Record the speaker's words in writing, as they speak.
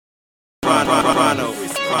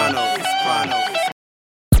Quano.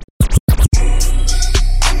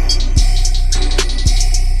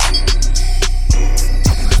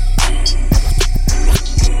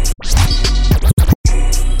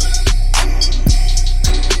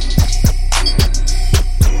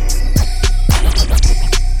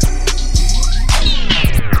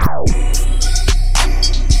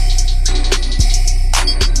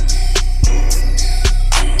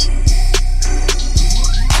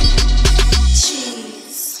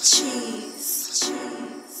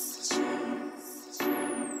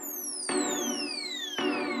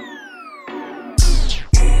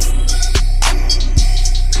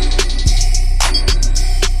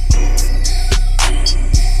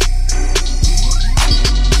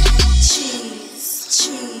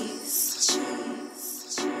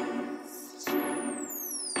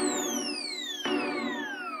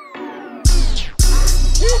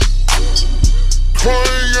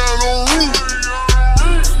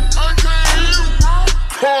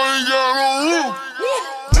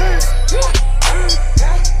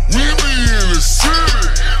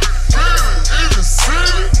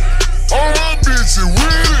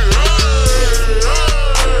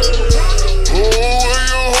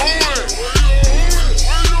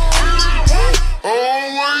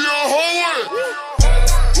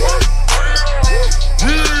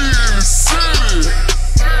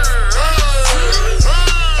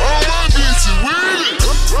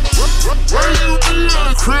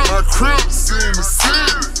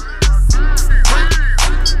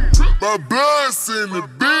 My blood's in the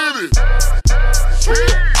bitty.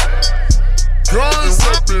 Guns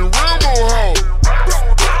up in Rambo house.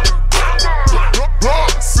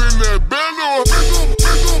 Blocks in that bando.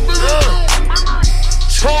 Yeah.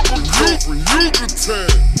 Chopper Duke from Yucatan.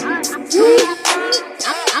 You the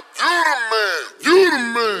man. You the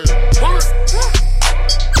man.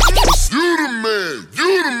 You the man.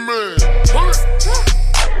 You the man.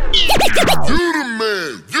 You the man.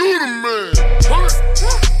 You the man.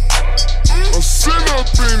 I'm sitting up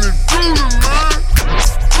in the duty, man.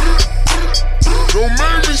 Don't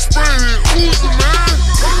make me spray it, Uzi, man.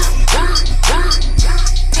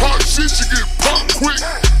 Pop shit, you get pop quick.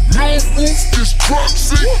 No roof, this drop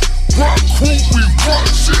sick. Rock crew, we rock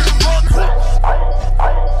shit.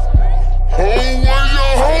 Hold where you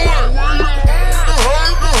hold.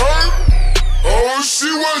 Oh, she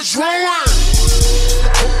was drawing.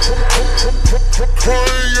 I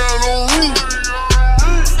ain't got no roof.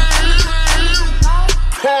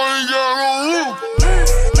 I ain't got no roof.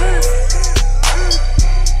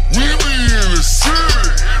 We be in the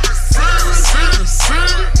city.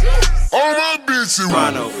 All my bitches.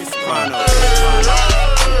 Quano.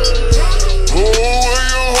 Oh, where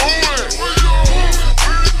you hold?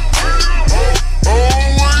 Oh,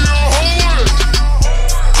 where you hold?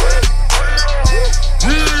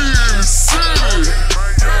 We in the city.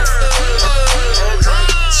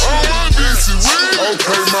 All my bitches with.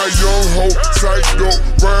 Okay, my young hoe, psyched up.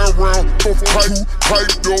 Round,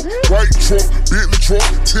 piped up, white truck, Bentley truck,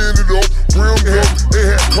 tinted up, rimmed up, it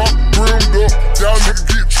had cop brimmed up, y'all niggas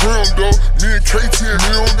get trimmed up, me and KT and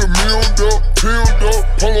milled up,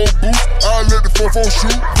 polo boots, I let the fofo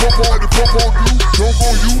shoot, pump on do, jump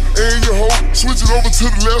on you and your hoe, switch it over to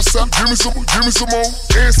the left side, give me some more,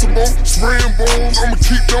 and some more, spraying bones, I'ma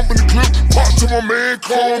keep dumping the clip, pop to my man,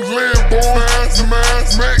 call him Lambo,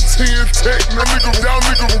 mines, Mac 10 Tech, now y'all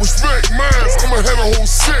niggas gon' respect mines, I'ma have a whole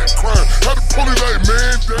set crime. How to pull it like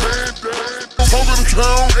man down. Talking to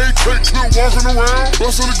town, AK clip walking around.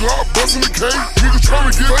 Bustin' the Glock, bustin' the K. Nigga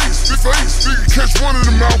tryna get face. Nigga catch one in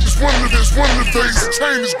the mouth, it's one in the face, one in the face.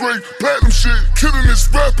 Chain is great, platinum shit, killing this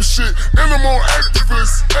rapper shit. And I'm on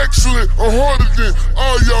activist, excellent, I'm harder than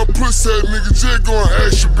all y'all pussy niggas. Just gon'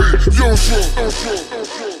 ask your bitch. You don't show.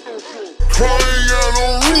 Crying